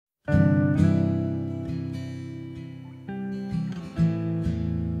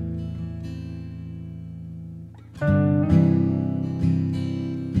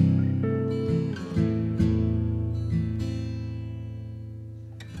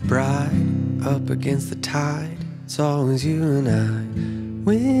Bride up against the tide, it's always you and I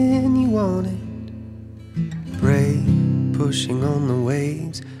when you want it. Brave, pushing on the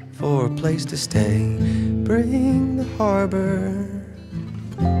waves for a place to stay. Bring the harbor,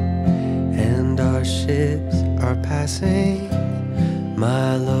 and our ships are passing.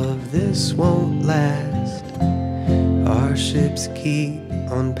 My love, this won't last. Our ships keep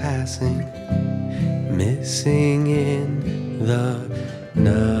on passing, missing in the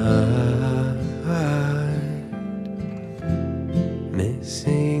night,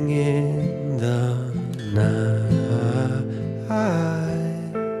 missing in the night.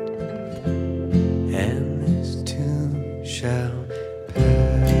 And this too shall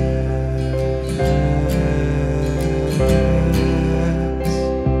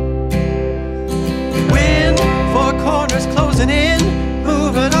closing in,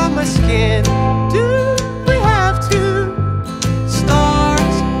 moving on my skin. Do we have to?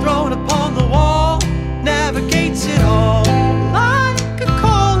 Stars thrown upon the wall, navigates it all like a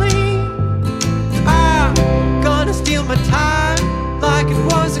calling. I'm gonna steal my time like it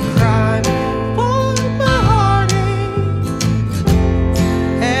was a crime for my heartache.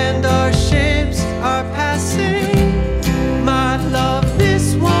 And our ships are passing. My love,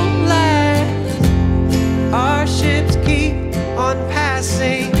 this won't last. Our ships keep on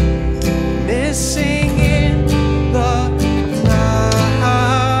passing, missing in the night,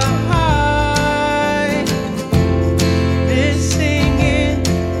 missing in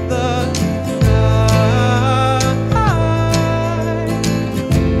the night,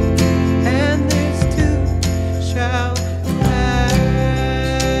 and this too shall pass.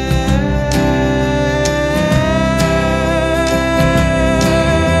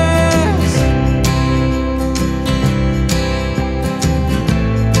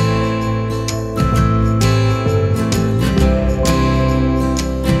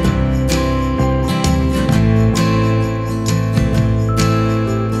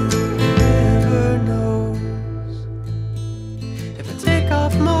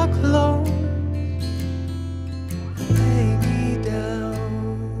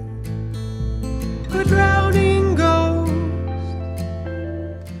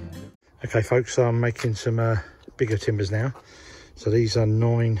 Okay folks, so I'm making some bigger timbers now. So these are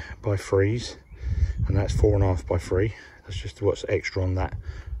 9 by 3s, and that's 4.5 by 3. That's just what's extra on that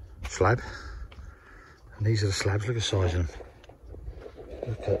slab. And these are the slabs, look at the size of them.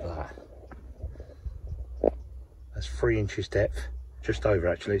 Look at that. That's 3 inches depth, just over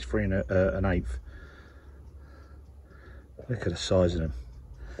actually, it's 3 1/8. Look at the size of them.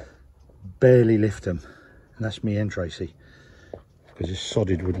 Barely lift them, and that's me and Tracy. Because it's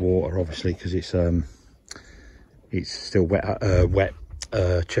sodded with water, obviously, because it's still wet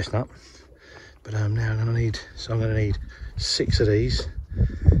chestnut. But now I'm gonna need 6 of these,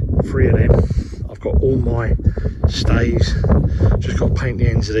 3 of them. I've got all my stays, just got to paint the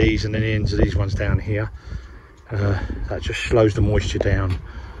ends of these and then the ends of these ones down here. That just slows the moisture down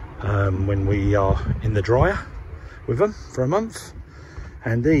when we are in the dryer with them for a month.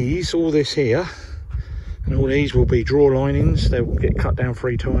 And these, all this here, and all these will be drawer linings. They will get cut down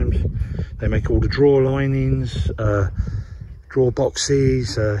 3 times. They make all the drawer linings, drawer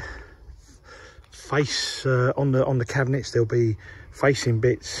boxes, face on the cabinets. There'll be facing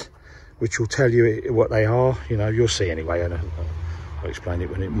bits which will tell you what they are. You know, you'll see anyway. I'll explain it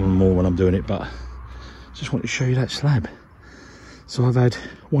more when I'm doing it. But just want to show you that slab. So I've had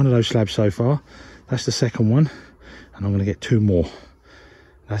one of those slabs so far. That's the second one, and I'm going to get 2 more.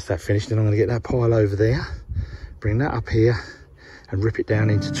 That's that finished, and I'm going to get that pile over there, bring that up here and rip it down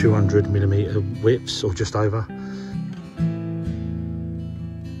into 200mm widths, or just over.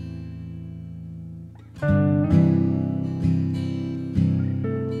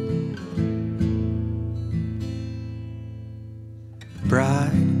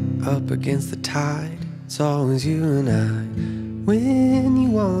 Bride up against the tide, it's always you and I when you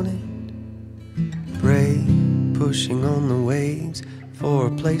want it. Brave, pushing on the waves for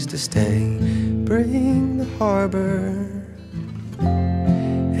a place to stay. Bring the harbor,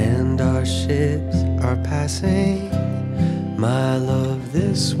 and our ships are passing. My love,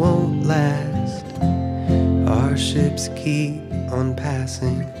 this won't last. Our ships keep on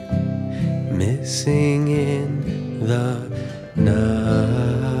passing, missing in the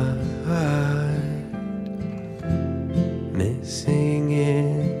night, missing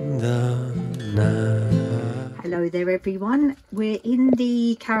in the night. Hello there everyone, we're in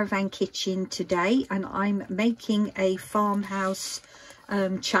the caravan kitchen today and I'm making a farmhouse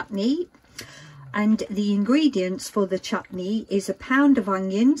chutney, and the ingredients for the chutney is a pound of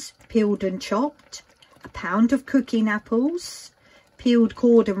onions peeled and chopped, a pound of cooking apples, peeled,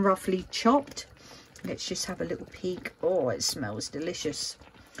 cored and roughly chopped. Let's just have a little peek. Oh, it smells delicious.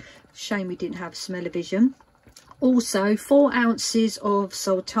 Shame we didn't have smell-o-vision. Also 4 ounces of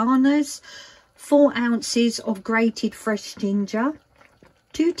sultanas, 4 ounces of grated fresh ginger,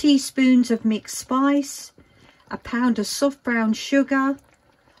 2 teaspoons of mixed spice, a pound of soft brown sugar,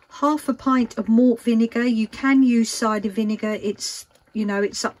 half a pint of malt vinegar. You can use cider vinegar. It's, you know,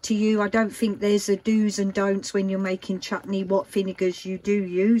 it's up to you. I don't think there's a do's and don'ts when you're making chutney what vinegars you do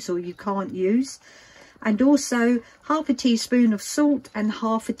use or you can't use. And also half a teaspoon of salt and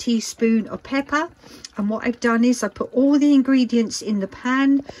half a teaspoon of pepper. And what I've done is I put all the ingredients in the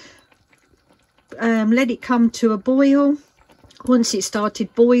pan, let it come to a boil. Once it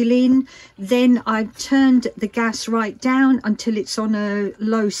started boiling, then I've turned the gas right down until it's on a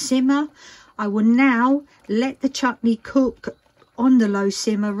low simmer. I will now let the chutney cook on the low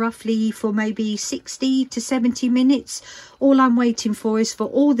simmer roughly for maybe 60 to 70 minutes. All I'm waiting for is for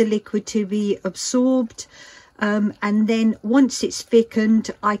all the liquid to be absorbed, and then once it's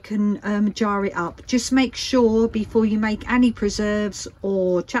thickened I can jar it up. Just make sure before you make any preserves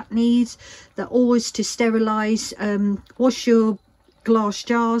or chutneys that always to sterilize, wash your glass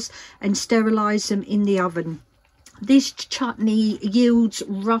jars and sterilize them in the oven. This chutney yields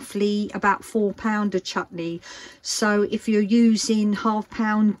roughly about 4 pound of chutney. So if you're using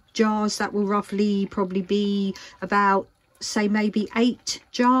half-pound jars, that will roughly probably be about, say, maybe 8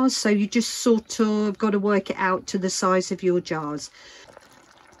 jars. So you just sort of got to work it out to the size of your jars.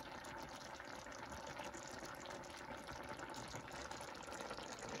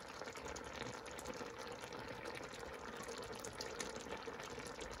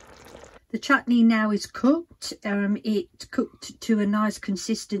 The chutney now is cooked. It cooked to a nice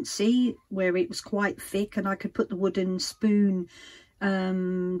consistency where it was quite thick, and I could put the wooden spoon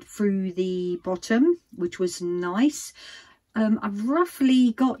through the bottom, which was nice. I've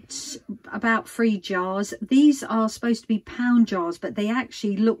roughly got about 3 jars. These are supposed to be pound jars, but they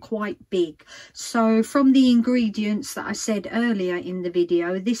actually look quite big. So from the ingredients that I said earlier in the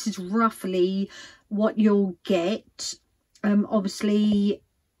video, this is roughly what you'll get. Obviously,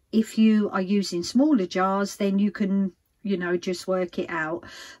 if you are using smaller jars, then you can, you know, just work it out.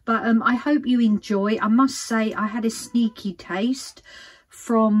 But I hope you enjoy. I must say I had a sneaky taste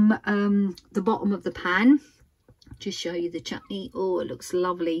from the bottom of the pan. Just show you the chutney. Oh, it looks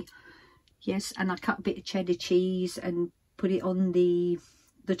lovely. Yes, and I cut a bit of cheddar cheese and put it on the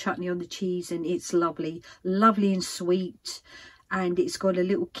chutney on the cheese, and it's lovely. Lovely and sweet, and it's got a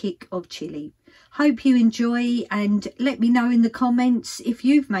little kick of chilli. Hope you enjoy, and let me know in the comments if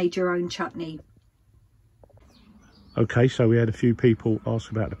you've made your own chutney. Okay, so we had a few people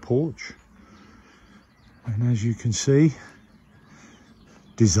ask about the porch, and as you can see,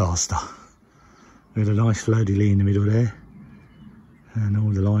 disaster. We had a nice fleur-de-lis in the middle there, and all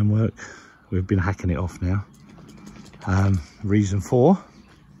the line work, we've been hacking it off now. Reason for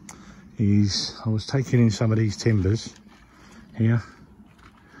is I was taking in some of these timbers here.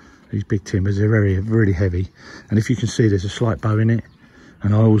 These big timbers, they're really heavy, and if you can see, there's a slight bow in it,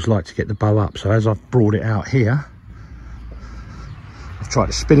 and I always like to get the bow up. So as I've brought it out here, I've tried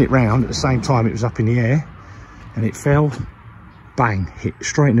to spin it round at the same time it was up in the air, and it fell, bang, hit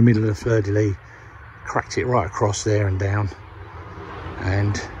straight in the middle of the fleur-de-lis, cracked it right across there and down.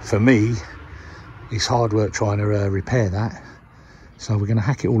 And for me, it's hard work trying to repair that, so we're going to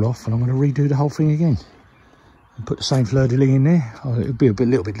hack it all off, and I'm going to redo the whole thing again. Put the same fleur-de-lis in there. Oh, it would be a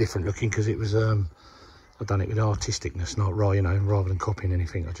little bit different looking because it was I've done it with artisticness, not right, you know, rather than copying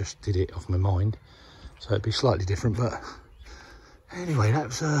anything. I just did it off my mind, so it'd be slightly different. But anyway, that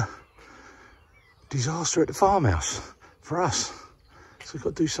was a disaster at the farmhouse for us, so we've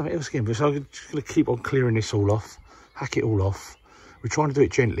got to do something else again. But so I'm just going to keep on clearing this all off, hack it all off. We're trying to do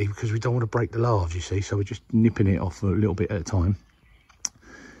it gently because we don't want to break the large, you see, so we're just nipping it off a little bit at a time.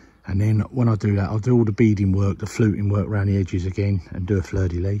 And then when I do that, I'll do all the beading work, the fluting work around the edges again, and do a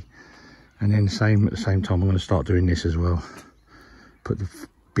fleur-de-lis. And then at the same time, I'm going to start doing this as well. Put the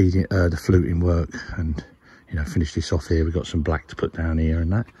beading, the fluting work, and, you know, finish this off here. We've got some black to put down here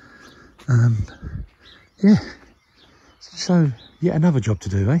and that. Yeah. So yet another job to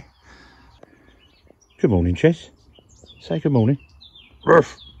do, eh? Good morning, Chess. Say good morning.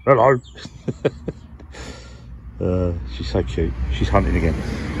 Ruff. Hello. She's so cute. She's hunting again.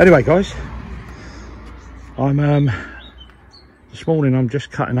 Anyway, guys, I'm this morning I'm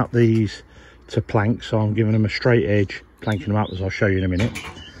just cutting up these to planks, so I'm giving them a straight edge, planking them up, as I'll show you in a minute.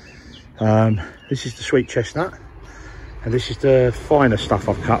 This is the sweet chestnut, and this is the finer stuff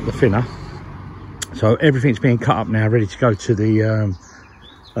I've cut, the thinner. So everything's being cut up now, ready to go to the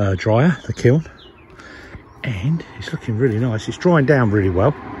dryer, the kiln. and it's looking really nice. It's drying down really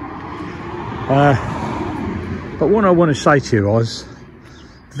well. But what I want to say to you was,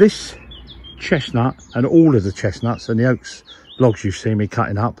 this chestnut and all of the chestnuts and the oaks logs you've seen me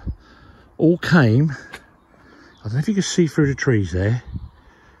cutting up all came, I don't know if you can see through the trees there,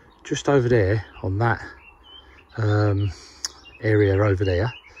 just over there on that area over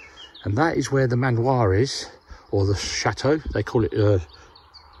there, and that is where the manoir is, or the chateau they call it.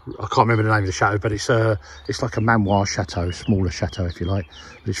 I can't remember the name of the chateau, but it's like a manoir chateau, smaller chateau if you like,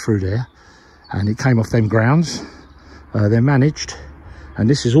 but it's through there, and it came off them grounds. They're managed, and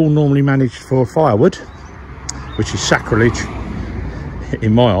this is all normally managed for firewood, which is sacrilege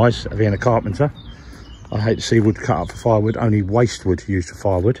in my eyes, being a carpenter. I hate to see wood cut up for firewood, only waste wood used for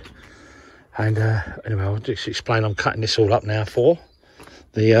firewood. And anyway, I'll just explain. I'm cutting this all up now for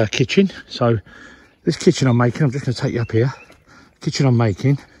the kitchen. So this kitchen I'm making, I'm just going to take you up here. Kitchen I'm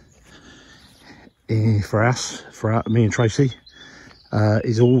making for us, me and Tracy,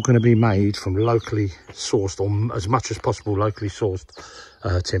 is all going to be made from locally sourced, or as much as possible locally sourced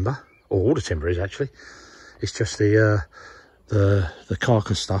timber, or all the timber is actually. It's just the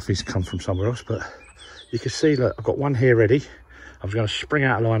carcass stuff is come from somewhere else. But you can see, look, I've got one here ready. I'm going to spring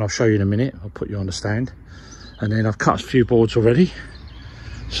out a line. I'll show you in a minute. I'll put you on the stand, and then I've cut a few boards already.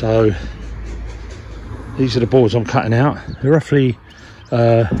 So these are the boards I'm cutting out. They're roughly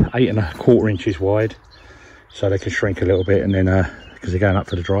 8¼ inches wide, so they can shrink a little bit, and then because they're going up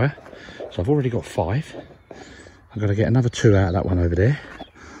for the dryer. So I've already got 5. I'm going to get another 2 out of that one over there,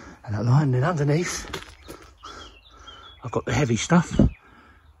 and that line. And then underneath I've got the heavy stuff,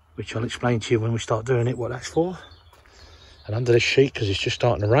 which I'll explain to you when we start doing it what that's for. And under this sheet, because it's just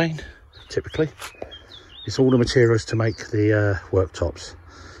starting to rain, typically, it's all the materials to make the worktops.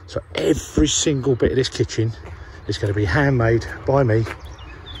 So every single bit of this kitchen is going to be handmade by me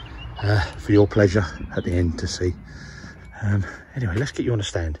for your pleasure at the end to see. Anyway, let's get you on the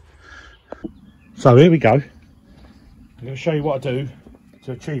stand. So here we go. I'm going to show you what I do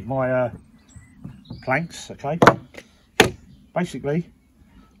to achieve my planks, okay? Basically,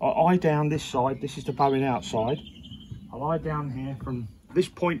 I eye down this side. This is the bowing outside. I lie down here from this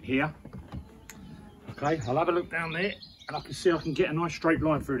point here. Okay, I'll have a look down there, and I can see I can get a nice straight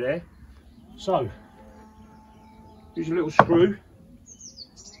line through there. So, use a little screw.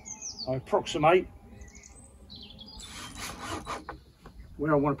 I approximate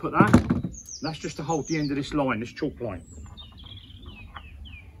where I want to put that. That's just to hold the end of this line, this chalk line.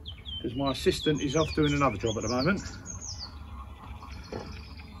 Because my assistant is off doing another job at the moment.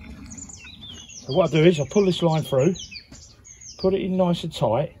 So what I do is I pull this line through, put it in nice and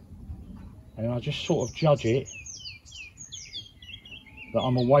tight, and I just sort of judge it that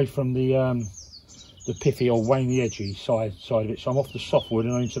I'm away from the pithy or veiny edgy side of it. So I'm off the softwood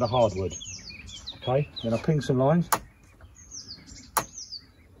and into the hardwood. Okay, then I ping some lines.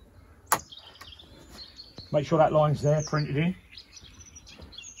 Make sure that line's there, printed in.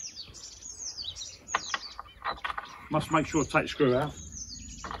 Must make sure to take the screw out.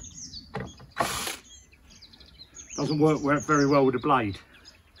 Doesn't work very well with a blade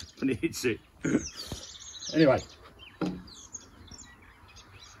when it hits it. Anyway, then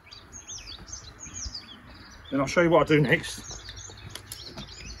I'll show you what I do next.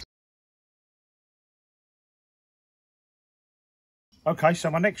 Okay, so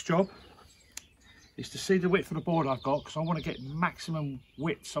my next job is to see the width of the board I've got, because I want to get maximum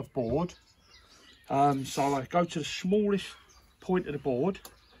widths of board. So I go to the smallest point of the board,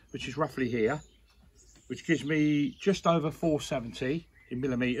 which is roughly here, which gives me just over 470 in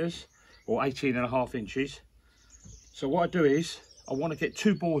millimeters, or 18½ inches. So what I do is I want to get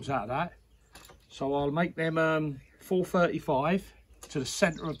 2 boards out of that. So I'll make them 435 to the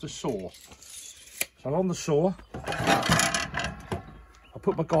center of the saw. So on the saw, I'll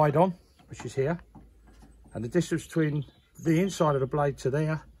put my guide on, which is here, and the distance between the inside of the blade to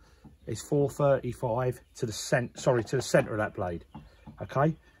there is 435 to the center of that blade.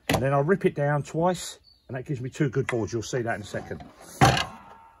 Okay, and then I'll rip it down twice, and that gives me 2 good boards. You'll see that in a second.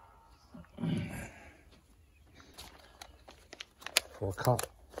 For a cut,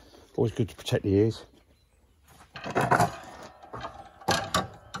 always good to protect the ears.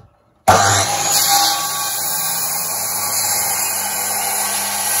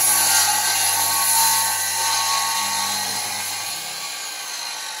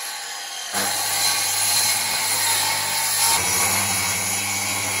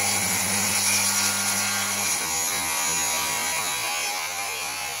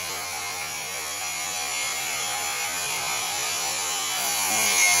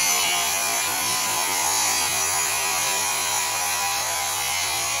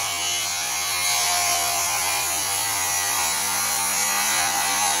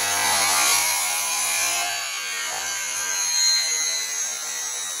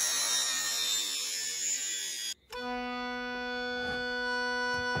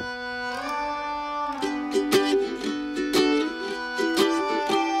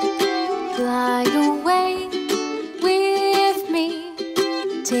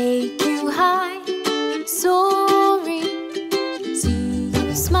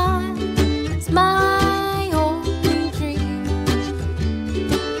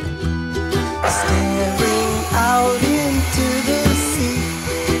 staring out into the sea.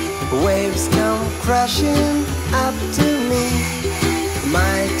 Waves come crashing up to me.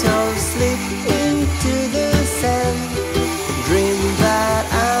 My toes slip into the sand. Dream that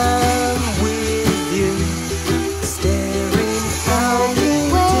I'm with you. Staring out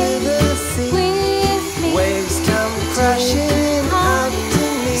into the sea. Waves come crashing up to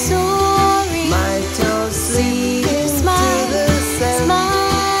me. My toes slip into the sand.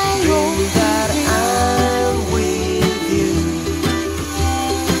 Dream that I'm with you.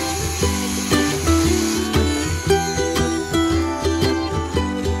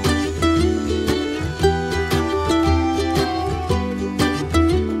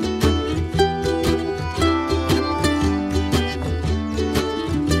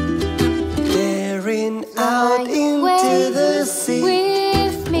 Staring out into the sea.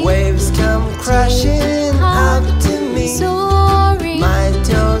 Waves come crashing up to me. My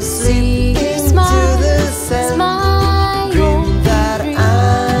toes slip into the sand. Dream that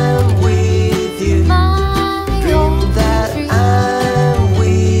I'm with you. Dream that I'm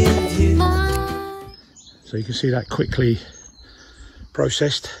with you. So you can see that quickly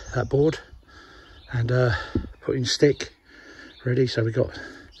processed, that board, and put in stick ready. So we got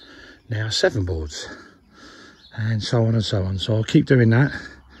now 7 boards, and so on and so on. So I'll keep doing that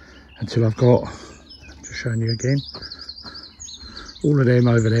until I've got, just showing you again, all of them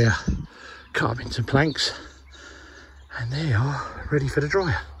over there Carpenter planks, and they are ready for the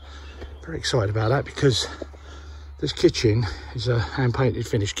dryer. Very excited about that, because this kitchen is a hand painted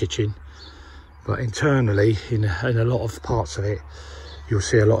finished kitchen, but internally in a lot of parts of it you'll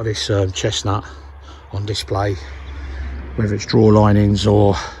see a lot of this chestnut on display, whether it's drawer linings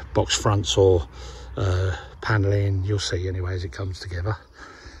or box fronts or paneling. You'll see anyway as it comes together,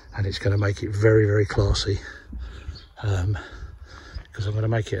 and it's going to make it very, very classy, because I'm going to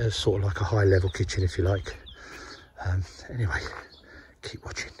make it a sort of like a high level kitchen, if you like. Anyway, keep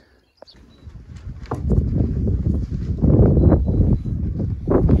watching.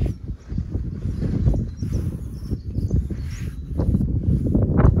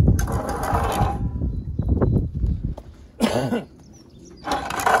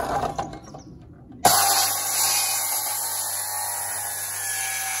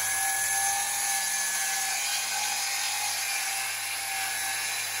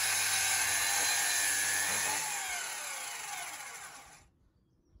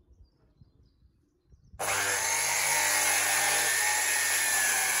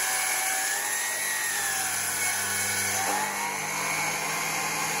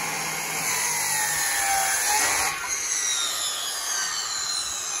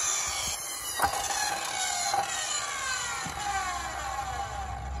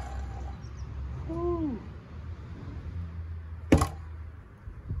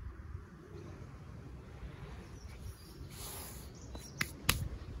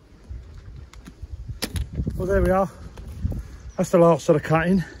 Well, there we are. That's the last of the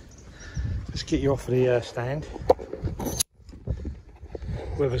cutting. Let's get you off of the stand.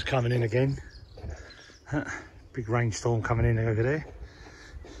 Weather's coming in again. Big rainstorm coming in over there.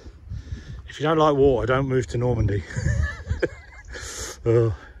 If you don't like water, don't move to Normandy.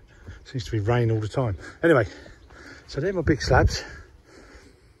 Oh, seems to be rain all the time. Anyway, so they're my big slabs.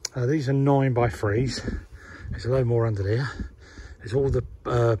 These are 9x3s. There's a load more under there. There's all the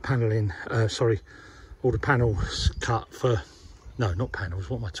paneling, all the panels cut for, no, not panels,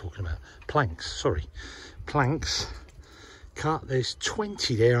 what am I talking about? Planks, sorry. Planks cut. There's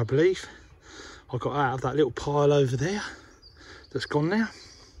 20 there, I believe. I got out of that little pile over there that's gone now.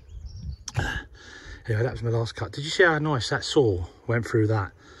 Yeah, that was my last cut. Did you see how nice that saw went through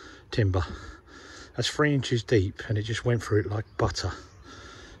that timber? That's 3 inches deep, and it just went through it like butter.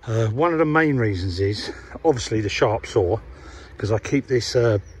 One of the main reasons is obviously the sharp saw, because I keep this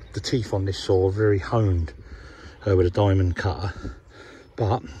the teeth on this saw very honed with a diamond cutter,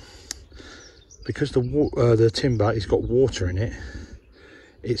 but because the timber has got water in it,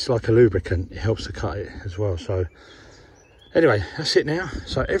 it's like a lubricant. It helps to cut it as well. So anyway, that's it now.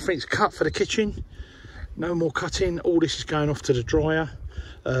 So everything's cut for the kitchen. No more cutting. All this is going off to the dryer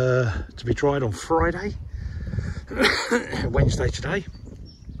to be dried on Friday. Wednesday today.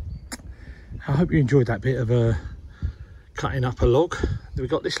 I hope you enjoyed that bit of cutting up a log. We've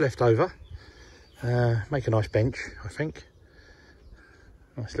got this left over. Make a nice bench, I think.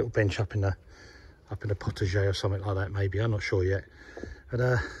 Nice little bench up in the potager or something like that, maybe. I'm not sure yet.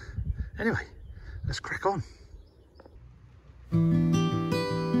 But anyway, let's crack on.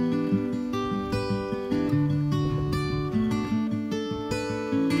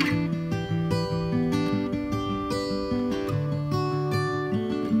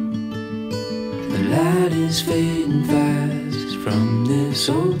 light is fading fast. From this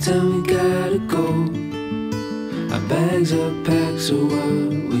old town we gotta go. Our bags are packed, so what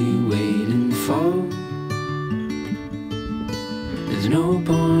we waiting for? There's no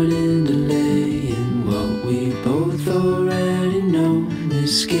point in delaying what we both already know.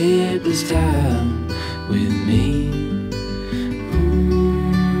 Escape this time with me.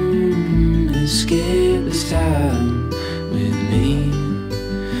 Escape this time with me.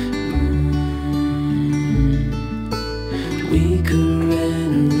 We could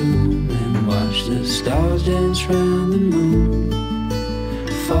rent a room and watch the stars dance round the moon.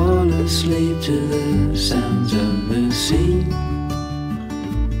 Fall asleep to the sounds of the sea.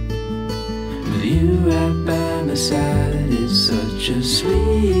 With you right by my side, it's such a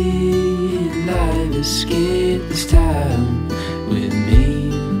sweet life. Escape this time with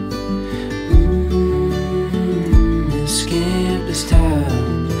me. Escape this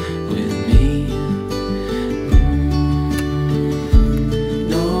time with me.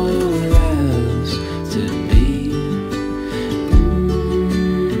 Nowhere else to be.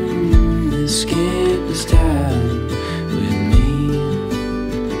 Escape this time with me.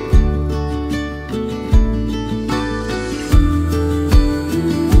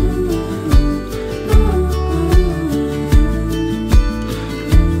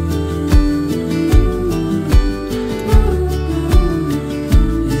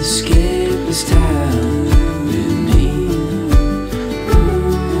 Escape this time with me.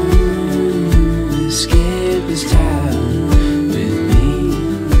 Escape this time with me.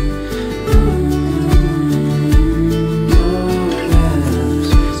 Nowhere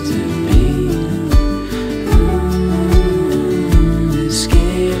else to be.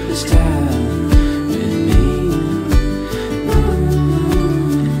 Escape this time with me.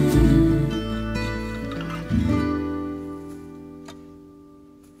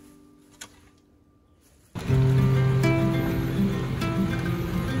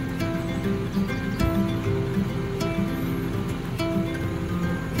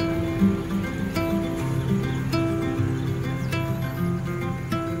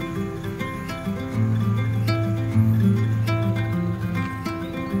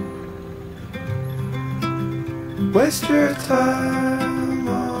 Waste your time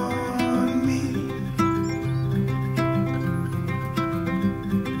on me.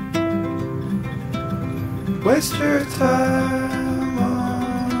 Waste your time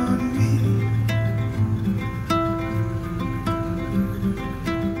on me.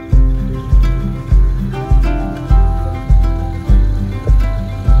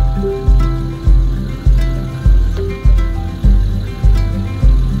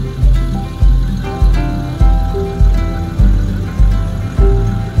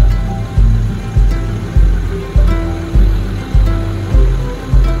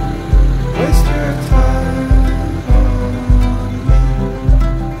 Waste your time on me.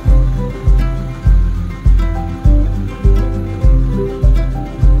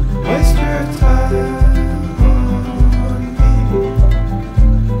 Waste your time on me.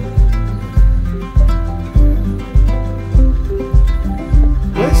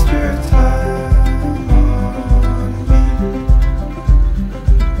 Waste your time on me.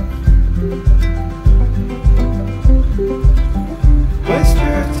 Waste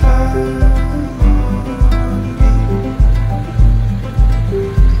your time on me.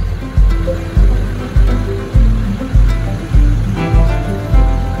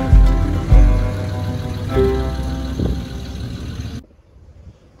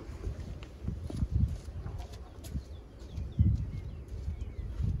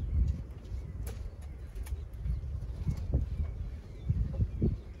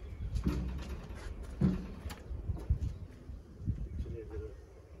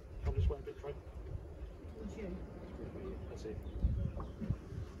 Come this way a bit, Trey. That's it.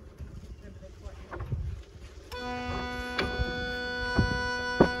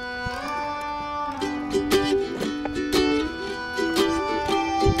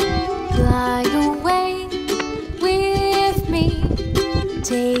 Fly away with me,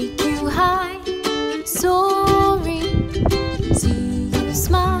 take you high, soaring. See you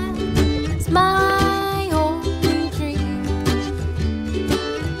smile, it's my only dream.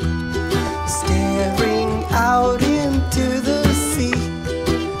 Staring out into the sea,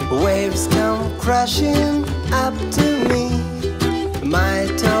 waves come crashing up to me. My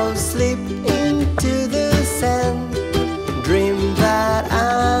toes slip into the sand, dream that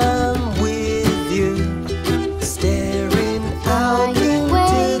I'm with you. Staring out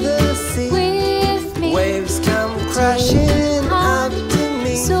into the sea, With me, waves come crashing up to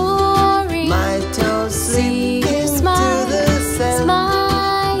me. soaring. My toes slip See you into smile, the it's sand,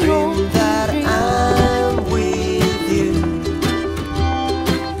 my dream only that dream. I'm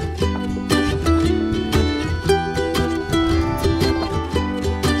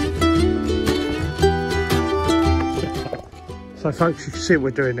folks, you can see what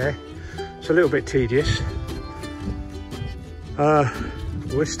we're doing there. It's a little bit tedious.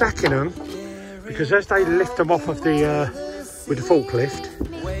 We're stacking them because as they lift them off of the with the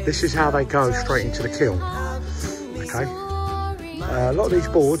forklift, this is how they go straight into the kiln. Okay, a lot of these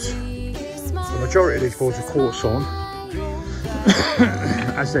boards, the majority of these boards are quartz on.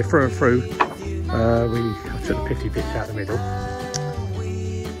 As they're through and through, I took the picky bits out the middle.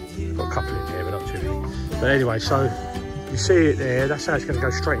 Got a couple in there, but not too many. But anyway, so you see it there, that's how it's going to go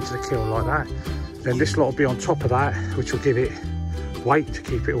straight into the kiln like that. Then this lot will be on top of that, which will give it weight to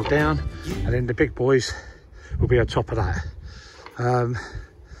keep it all down. And then the big boys will be on top of that.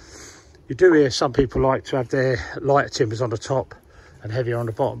 You do hear some people like to have their lighter timbers on the top and heavier on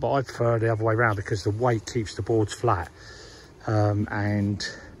the bottom, but I prefer the other way around because the weight keeps the boards flat and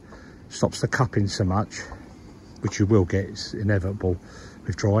stops the cupping so much, which you will get, it's inevitable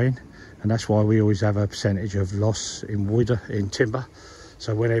with drying. And that's why we always have a percentage of loss in wood, in timber.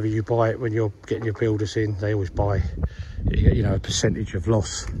 So whenever you buy it, when you're getting your builders in, they always buy, you know, a percentage of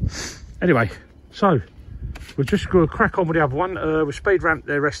loss. Anyway, so we're just going to crack on with the other one. We'll speed ramp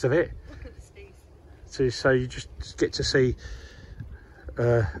the rest of it. Look at the speed. So you just get to see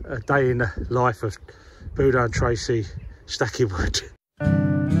a day in the life of Budo and Tracy stacking wood.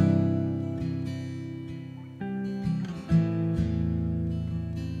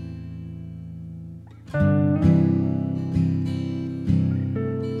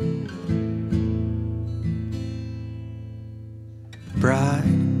 Bright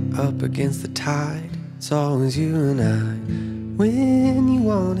up against the tide, it's always you and I. When you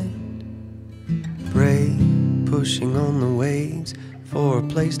want it, brave, pushing on the waves for a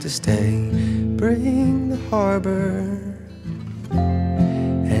place to stay. Bring the harbor,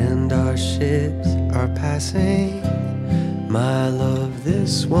 and our ships are passing. My love,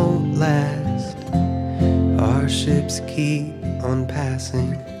 this won't last. Our ships keep on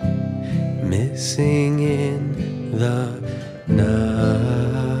passing, missing in the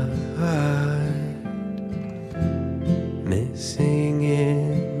night, missing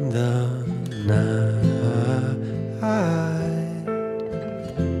in the night.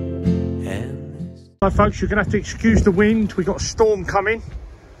 And Hi folks, you're gonna have to excuse the wind. We got a storm coming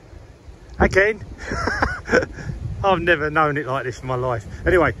again. I've never known it like this in my life.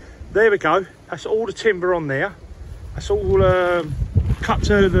 Anyway, there we go. That's all the timber on there. That's all cut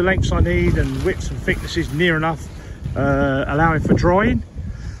to the lengths I need and widths and thicknesses near enough, allowing for drying.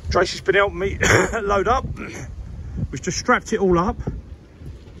 Tracy's been helping me load up. We've just strapped it all up.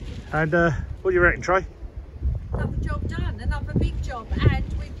 And what do you reckon, Trey? Another job done, another big job, and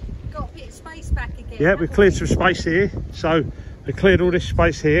we've got a bit of space back again. Yeah, we've cleared some space here. So we cleared all this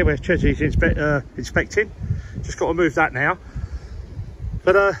space here where Chesley's inspecting. Just got to move that now.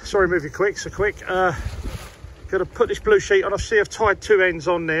 But sorry, moving so quick. Gonna put this blue sheet on. I see I've tied two ends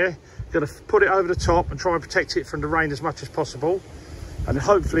on there. Gonna put it over the top and try and protect it from the rain as much as possible. And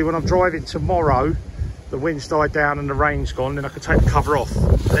hopefully when I'm driving tomorrow, the wind's died down and the rain's gone, then I can take the cover off,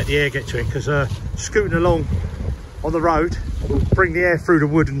 let the air get to it, because scooting along on the road will bring the air through the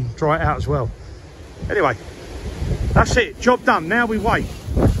wood and dry it out as well. Anyway, that's it, job done. Now we wait.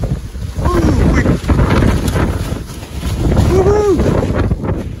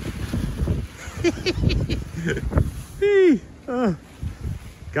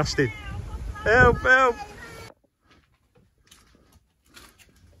 Gusted. Help, help.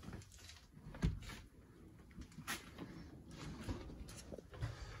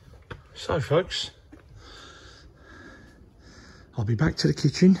 So folks, I'll be back to the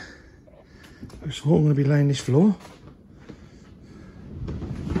kitchen. First of all, I'm going to be laying this floor.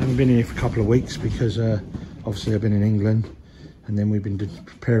 I haven't been here for a couple of weeks because obviously I've been in England, and then we've been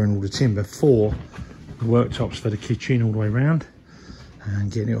preparing all the timber for the worktops for the kitchen all the way around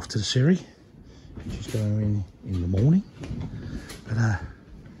and getting it off to the scierie, which is going in the morning. But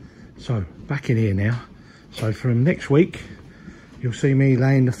so back in here now. So from next week, you'll see me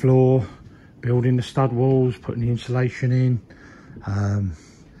laying the floor, building the stud walls, putting the insulation in,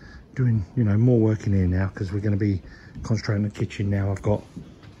 doing, you know, more work in here now because we're going to be concentrating on the kitchen now. I've got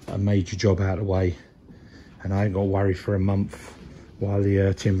a major job out of the way and I ain't got to worry for a month while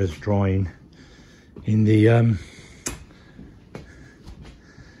the timber's drying in the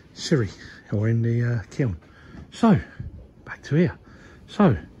scierie or in the kiln. So back to here.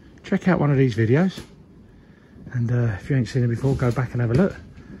 So check out one of these videos. And if you ain't seen it before, go back and have a look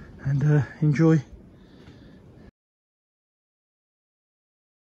and enjoy